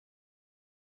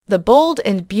The Bold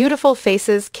and Beautiful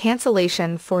faces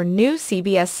cancellation for new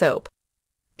CBS soap.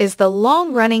 Is the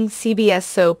long-running CBS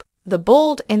soap The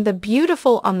Bold and the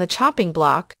Beautiful on the chopping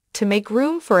block to make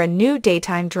room for a new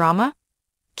daytime drama?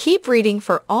 Keep reading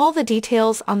for all the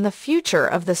details on the future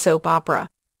of the soap opera.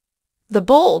 The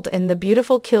Bold and the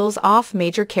Beautiful kills off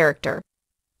major character.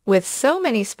 With so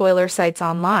many spoiler sites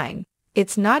online,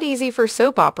 it's not easy for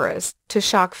soap operas to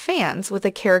shock fans with a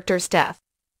character's death.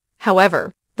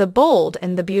 However, The Bold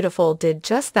and the Beautiful did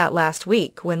just that last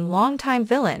week when longtime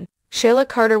villain Sheila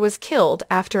Carter was killed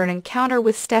after an encounter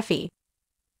with Steffi.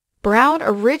 Brown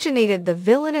originated the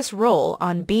villainous role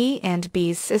on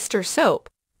B&B's sister soap,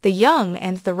 The Young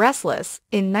and the Restless,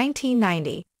 in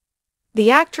 1990.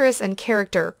 The actress and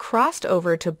character crossed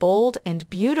over to Bold and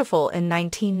Beautiful in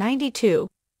 1992,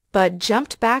 but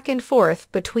jumped back and forth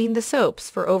between the soaps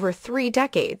for over 3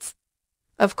 decades.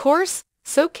 Of course,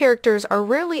 soap characters are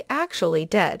rarely actually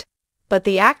dead, but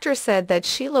the actress said that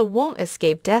Sheila won't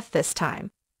escape death this time.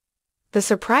 The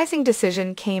surprising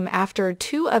decision came after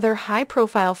 2 other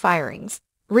high-profile firings,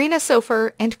 Rena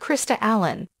Sofer and Krista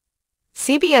Allen.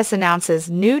 CBS announces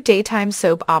new daytime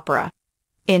soap opera.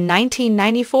 In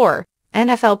 1994,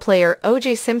 NFL player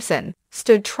O.J. Simpson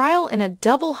stood trial in a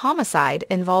double homicide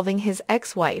involving his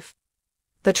ex-wife.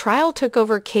 The trial took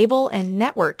over cable and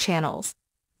network channels.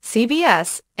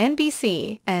 CBS,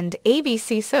 NBC, and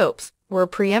ABC soaps were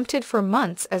preempted for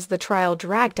months as the trial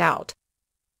dragged out.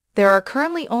 There are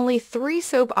currently only 3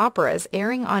 soap operas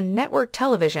airing on network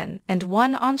television and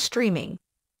 1 on streaming.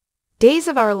 Days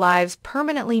of Our Lives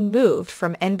permanently moved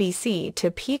from NBC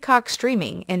to Peacock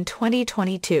streaming in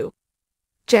 2022.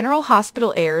 General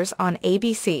Hospital airs on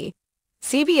ABC.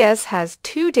 CBS has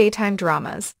 2 daytime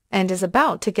dramas and is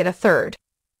about to get a 3rd.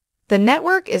 The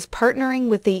network is partnering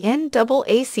with the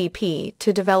NAACP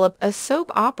to develop a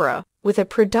soap opera with a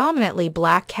predominantly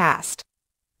black cast.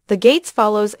 The Gates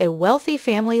follows a wealthy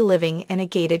family living in a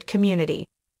gated community.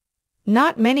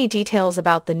 Not many details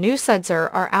about the new Sudzer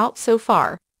are out so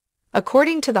far.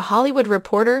 According to The Hollywood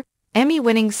Reporter,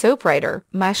 Emmy-winning soap writer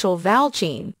Michael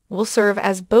Valjean will serve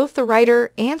as both the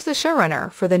writer and the showrunner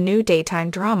for the new daytime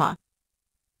drama.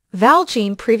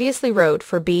 Valjean previously wrote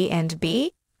for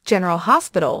B&B, General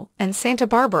Hospital, and Santa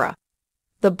Barbara.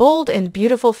 The Bold and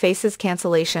Beautiful faces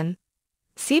cancellation.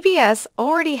 CBS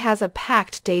already has a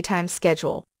packed daytime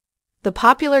schedule. The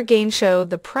popular game show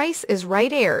The Price is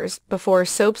Right airs before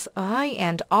soaps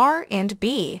I&R and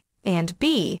B,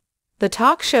 the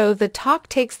talk show The Talk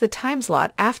takes the time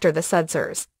slot after the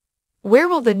Sudzers. Where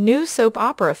will the new soap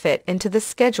opera fit into the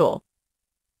schedule?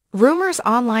 Rumors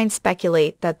online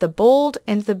speculate that The Bold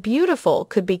and the Beautiful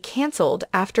could be canceled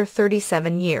after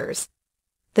 37 years.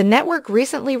 The network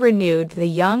recently renewed The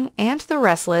Young and the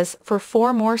Restless for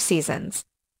 4 more seasons.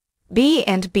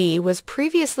 B&B was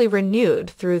previously renewed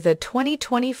through the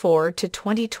 2024 to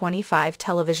 2025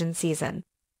 television season.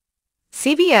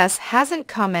 CBS hasn't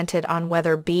commented on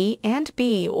whether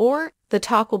B&B or The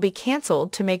Talk will be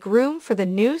canceled to make room for the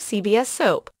new CBS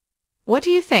soap. What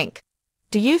do you think?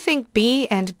 Do you think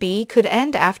B&B could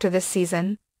end after this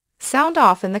season? Sound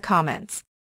off in the comments.